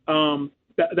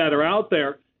that are out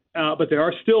there. But there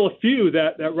are still a few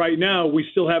that right now we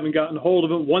still haven't gotten a hold of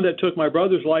them. One that took my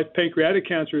brother's life, pancreatic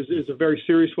cancer, is a very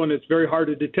serious one. It's very hard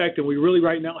to detect, and we really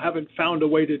right now haven't found a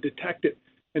way to detect it.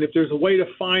 And if there's a way to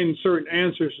find certain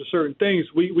answers to certain things,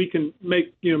 we can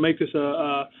make this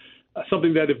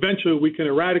something that eventually we can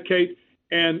eradicate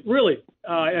and really,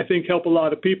 I think, help a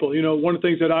lot of people. You know, one of the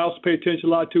things that I also pay attention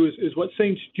a lot to is what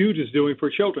St. Jude is doing for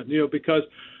children, you know, because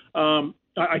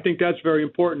I think that's very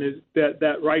important, is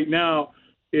that right now,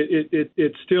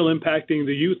 it's still impacting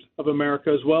the youth of America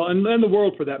as well, and the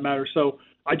world for that matter. So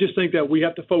I just think that we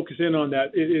have to focus in on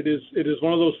that. It is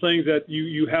one of those things that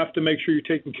you have to make sure you're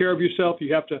taking care of yourself.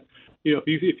 You have to, you know,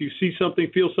 if you see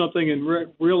something, feel something, and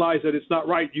realize that it's not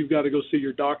right, you've got to go see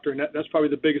your doctor. And that's probably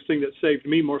the biggest thing that saved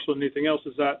me more so than anything else,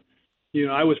 is that, you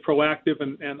know, I was proactive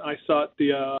and I sought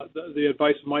the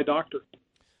advice of my doctor.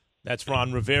 That's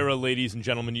Ron Rivera, ladies and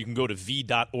gentlemen. You can go to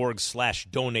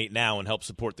v.org/donate now and help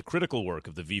support the critical work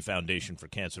of the V Foundation for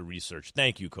Cancer Research.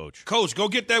 Thank you, Coach. Coach, go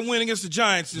get that win against the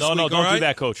Giants this week, don't right? do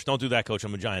that, Coach. Don't do that, Coach.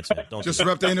 I'm a Giants fan. Don't just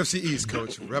rep the NFC East,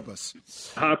 Coach. Rep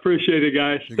us. I appreciate it,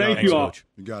 guys. Thank you all. Coach.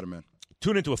 You got it, man.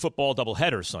 Tune into a football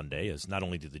doubleheader Sunday, as not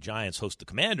only do the Giants host the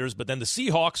Commanders, but then the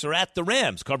Seahawks are at the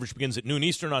Rams. Coverage begins at noon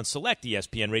Eastern on select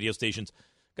ESPN radio stations.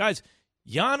 Guys,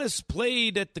 Giannis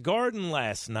played at the Garden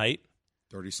last night.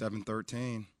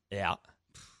 37-13. Yeah.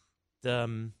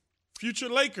 Future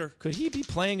Laker. Could he be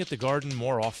playing at the Garden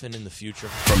more often in the future?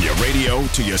 From your radio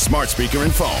to your smart speaker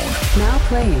and phone. Now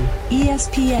playing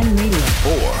ESPN Radio.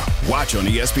 Or watch on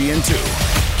ESPN2.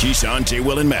 Keyshawn, J.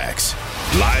 Will, and Max.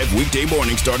 Live weekday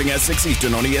morning starting at 6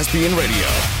 Eastern on ESPN Radio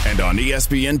and on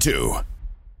ESPN2.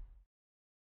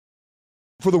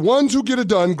 For the ones who get it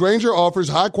done, Grainger offers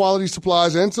high-quality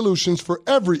supplies and solutions for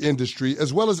every industry,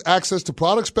 as well as access to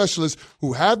product specialists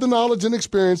who have the knowledge and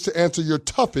experience to answer your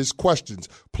toughest questions.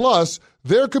 Plus,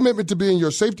 their commitment to being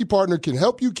your safety partner can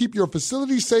help you keep your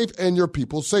facility safe and your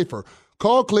people safer.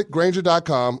 Call, click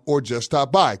Grainger.com, or just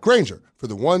stop by. Grainger, for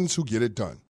the ones who get it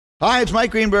done. Hi, it's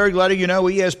Mike Greenberg letting you know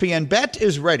ESPN Bet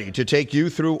is ready to take you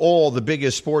through all the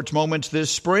biggest sports moments this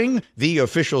spring. The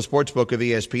official sportsbook of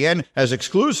ESPN has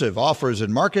exclusive offers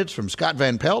and markets from Scott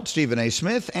Van Pelt, Stephen A.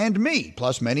 Smith, and me,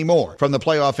 plus many more. From the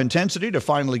playoff intensity to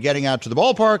finally getting out to the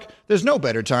ballpark, there's no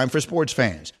better time for sports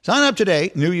fans. Sign up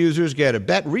today. New users get a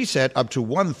bet reset up to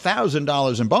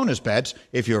 $1,000 in bonus bets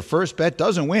if your first bet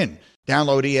doesn't win.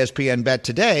 Download ESPN Bet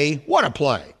today. What a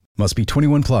play. Must be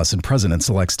 21 plus and present in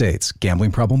select states.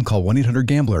 Gambling problem? Call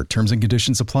 1-800-GAMBLER. Terms and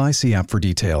conditions apply. See app for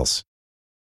details.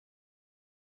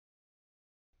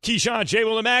 Keyshawn, J.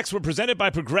 Will, and Max were presented by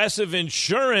Progressive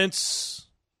Insurance.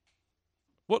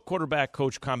 What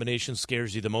quarterback-coach combination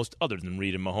scares you the most other than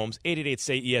Reed and Mahomes?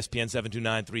 888-SAY-ESPN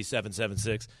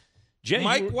 729-3776. Jay,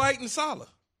 Mike White and Saleh.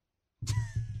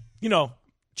 You know,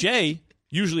 Jay,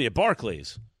 usually at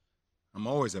Barclays. I'm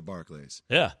always at Barclays.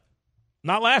 Yeah.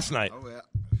 Not last night. Oh, yeah.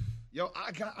 Yo,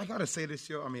 I got to say this,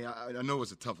 yo. I mean, I know it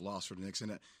was a tough loss for the Knicks,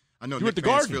 and I know Knicks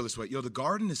fans feel this way. Yo, the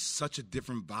Garden is such a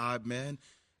different vibe, man.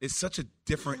 It's such a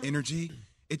different energy.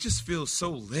 It just feels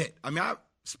so lit. I mean,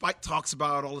 Spike talks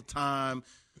about it all the time.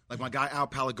 Like my guy Al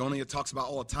Palagonia talks about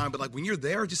it all the time. But, like, when you're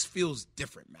there, it just feels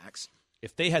different, Max.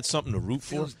 If they had something to root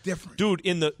for. It feels different.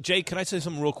 Dude, Jay, can I say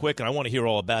something real quick? And I want to hear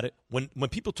all about it. When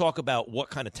people talk about what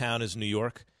kind of town is New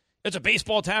York, it's a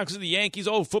baseball town because of the Yankees.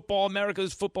 Oh, football, America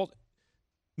is football.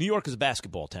 New York is a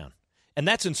basketball town. And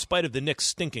that's in spite of the Knicks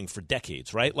stinking for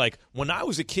decades, right? Like, when I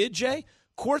was a kid, Jay,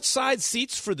 courtside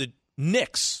seats for the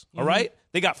Knicks, all right?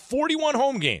 They got 41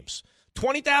 home games,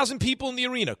 20,000 people in the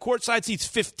arena. Courtside seats,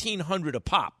 $1,500 a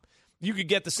pop. You could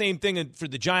get the same thing for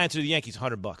the Giants or the Yankees,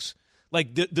 $100.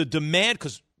 Like, the demand,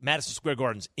 because Madison Square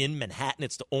Garden's in Manhattan.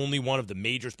 It's the only one of the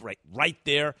majors right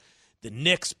there. The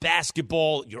Knicks,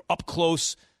 basketball, you're up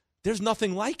close. There's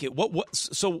nothing like it.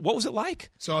 So what was it like?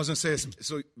 So I was going to say,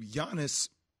 so Giannis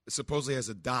supposedly has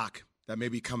a doc that may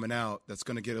be coming out that's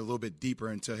going to get a little bit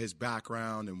deeper into his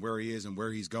background and where he is and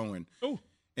where he's going. Oh.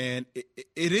 And it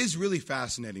is really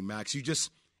fascinating, Max.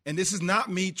 And this is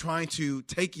not me trying to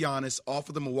take Giannis off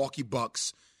of the Milwaukee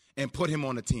Bucks and put him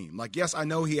on a team. Like, yes, I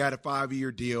know he had a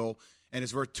 5-year deal and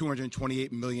it's worth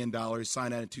 $228 million,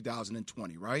 signed that in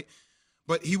 2020, right?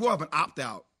 But he will have an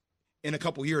opt-out in a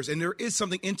couple years. And there is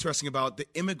something interesting about the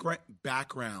immigrant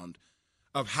background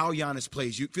of how Giannis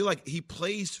plays. You feel like he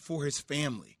plays for his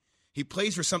family. He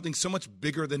plays for something so much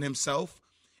bigger than himself,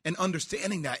 and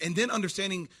understanding that. And then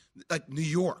understanding, like, New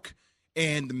York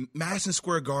and the Madison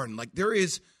Square Garden. Like, there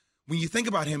is, when you think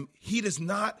about him, he is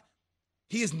not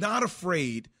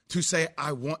afraid to say,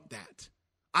 I want that.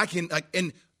 I can, like,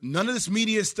 and none of this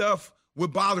media stuff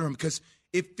would bother him because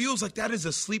it feels like that is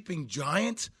a sleeping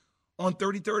giant on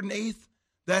 33rd and 8th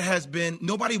that has been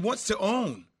nobody wants to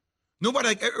own.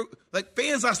 Nobody, like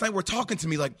fans last night were talking to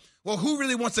me like, well, who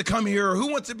really wants to come here? Or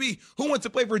who wants to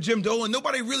play for Jim Dolan?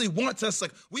 Nobody really wants us.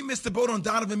 Like, we missed the boat on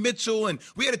Donovan Mitchell and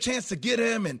we had a chance to get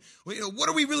him. And what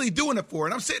are we really doing it for?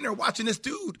 And I'm sitting there watching this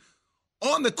dude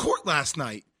on the court last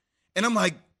night. And I'm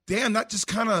like, damn, that just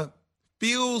kind of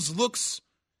looks,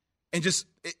 and just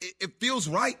it feels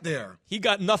right there. He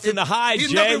got nothing to hide,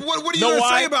 Jay. What are you going to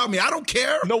say about me? I don't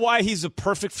care. Know why he's a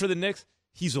perfect for the Knicks?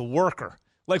 He's a worker.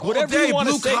 Like, whatever you want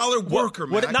to say. Blue-collar worker,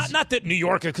 man. Not that New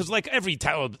Yorker, because, like, every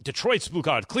town, Detroit's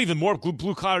blue-collar, Cleveland more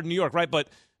blue-collar than New York, right? But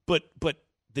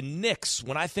the Knicks,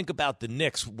 when I think about the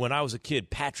Knicks, when I was a kid,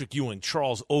 Patrick Ewing,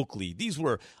 Charles Oakley,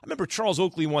 I remember Charles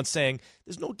Oakley once saying,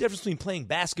 there's no difference between playing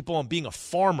basketball and being a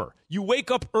farmer. You wake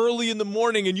up early in the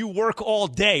morning and you work all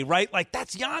day, right? Like,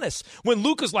 that's Giannis. When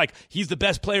Luka's like, he's the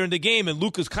best player in the game, and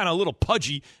Luka's kind of a little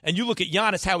pudgy, and you look at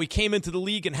Giannis, how he came into the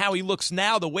league and how he looks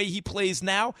now, the way he plays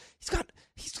now,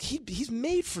 he's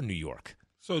made for New York.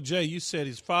 So, Jay, you said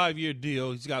his 5-year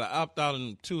deal, he's got to opt out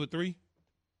in 2 or 3?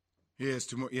 Yeah, it's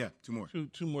 2 more. Yeah, 2 more.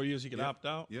 2 more years he can opt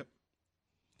out? Yep.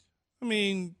 I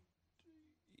mean,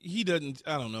 he doesn't,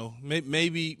 I don't know.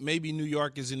 Maybe New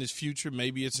York is in his future.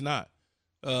 Maybe it's not.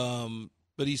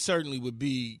 But he certainly would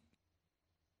be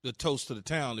the toast of the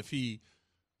town if he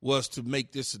was to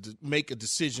make a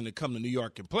decision to come to New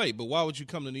York and play. But why would you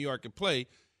come to New York and play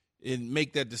and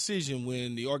make that decision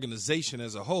when the organization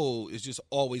as a whole is just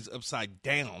always upside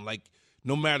down? Like,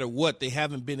 no matter what, they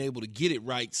haven't been able to get it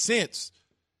right since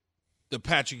the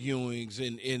Patrick Ewings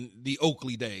and the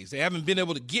Oakley days. They haven't been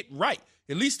able to get right.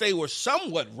 At least they were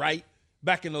somewhat right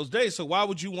back in those days. So why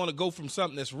would you want to go from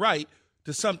something that's right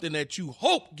to something that you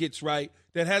hope gets right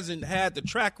that hasn't had the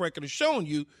track record of showing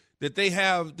you that they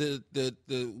have the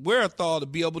wherewithal to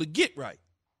be able to get right?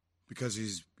 Because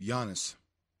he's Giannis,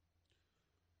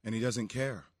 and he doesn't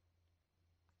care.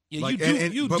 Yeah, you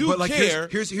do care.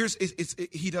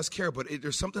 He does care, but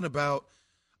there's something about,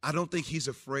 I don't think he's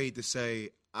afraid to say,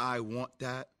 I want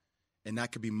that, and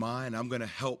that could be mine. I'm going to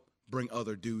help bring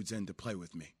other dudes in to play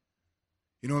with me.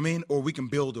 You know what I mean? Or we can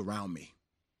build around me.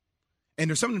 And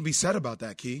there's something to be said about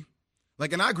that, Key.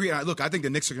 Like, and I agree. Look, I think the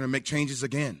Knicks are going to make changes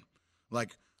again.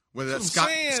 Like, whether that's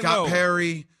Scott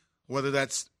Perry, whether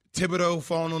that's Thibodeau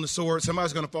falling on the sword.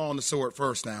 Somebody's going to fall on the sword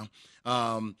first now.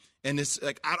 And it's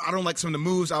like, I don't like some of the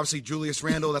moves. Obviously, Julius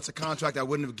Randle, that's a contract I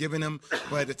wouldn't have given him.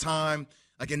 But at the time,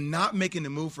 like, in not making the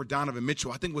move for Donovan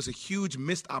Mitchell, I think was a huge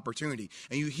missed opportunity.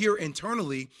 And you hear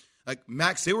internally, like,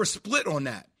 Max, they were split on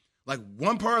that. Like,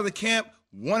 one part of the camp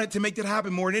wanted to make that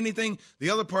happen more than anything. The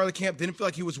other part of the camp didn't feel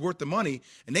like he was worth the money,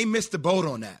 and they missed the boat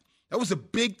on that. That was a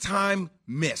big-time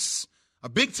miss. A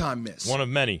big-time miss. One of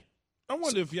many. I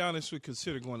wonder if Giannis would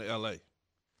consider going to L.A.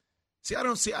 See, I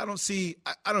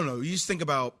don't know. You just think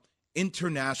about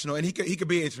international, and he could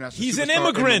be international. He's an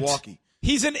immigrant.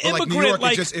 He's an immigrant. Like New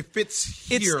York, it fits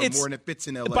here more than it fits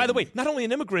in L.A. By the way, not only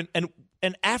an immigrant and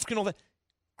African, all that,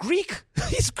 Greek.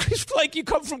 He's like, you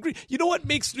come from Greek. You know what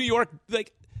makes New York,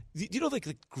 like, you know, like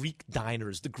the Greek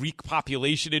diners, the Greek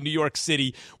population in New York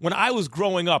City. When I was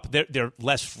growing up, they're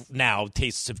less now.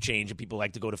 Tastes have changed, and people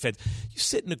like to go to Feds. You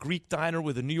sit in a Greek diner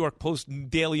with a New York Post,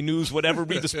 Daily News, whatever,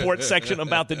 read the sports section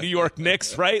about the New York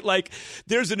Knicks, right? Like,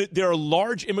 there are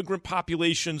large immigrant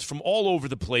populations from all over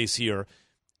the place here.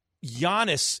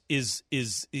 Giannis is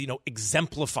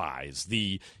exemplifies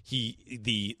the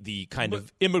kind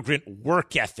of immigrant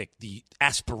work ethic, the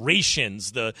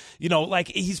aspirations,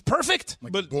 he's perfect.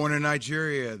 But born in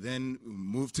Nigeria, then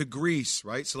moved to Greece,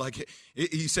 right? So like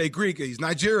you say Greek, he's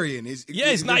Nigerian. He's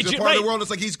Nigerian. Part of the world,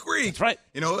 it's like he's Greek. That's right.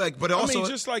 But also,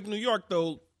 just like New York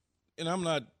though, and I'm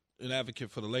not an advocate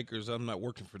for the Lakers. I'm not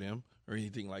working for them or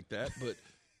anything like that. But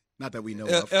not that we know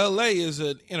of. L.A. is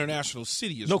an international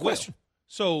city as well. No question.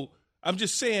 So I'm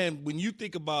just saying, when you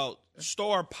think about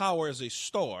star power as a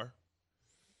star,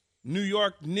 New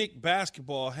York Knicks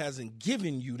basketball hasn't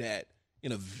given you that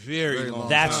in a very long time.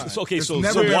 That's okay. There's so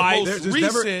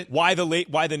why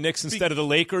the Knicks instead of the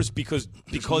Lakers? Because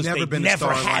they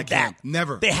never had that.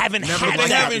 Never. They haven't had that.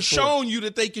 They haven't shown you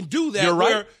that they can do that. You're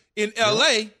right. Where in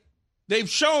L.A., they've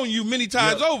shown you many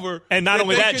times over. And not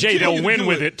only that, Jay, they'll win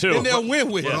with it too. And they'll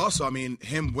win with it. But also, I mean,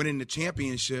 him winning the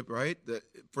championship, right?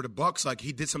 For the Bucks, like,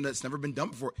 he did something that's never been done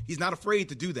before. He's not afraid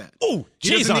to do that. Oh,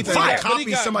 Jay's on fire.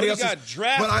 Copy somebody else's. Got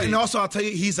drafted. And also, I'll tell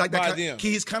you, he's like that.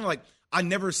 He's kind of like, I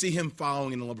never see him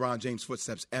following in LeBron James'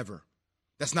 footsteps ever.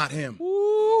 That's not him.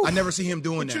 Ooh. I never see him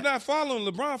doing that. You're not following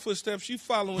LeBron footsteps. You're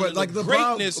following the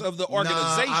greatness of the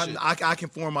organization. I can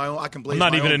form my own. I can blaze. I'm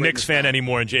not my even own a Knicks fan now.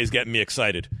 anymore, and Jay's getting me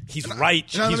excited. He's right.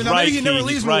 He's right. Maybe he never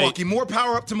leaves Milwaukee. Right. More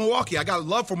power up to Milwaukee. I got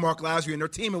love for Mark Lasry and their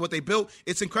team and what they built.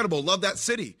 It's incredible. Love that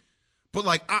city. But,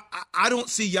 like, I don't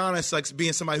see Giannis, like,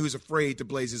 being somebody who's afraid to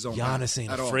blaze his own path. Giannis ain't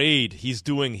afraid. He's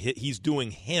doing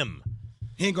him.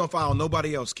 He ain't going to follow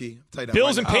nobody else, Key. I'll tell you that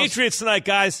Bills right and Patriots tonight,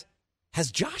 guys.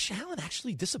 Has Josh Allen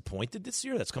actually disappointed this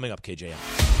year? That's coming up,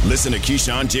 KJM. Listen to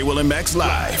Keyshawn, J. Will, and Max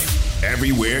live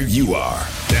everywhere you are.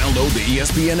 Download the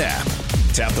ESPN app.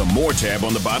 Tap the More tab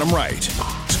on the bottom right.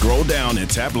 Scroll down and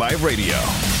tap Live Radio.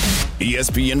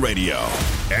 ESPN Radio.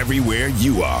 Everywhere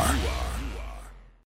you are.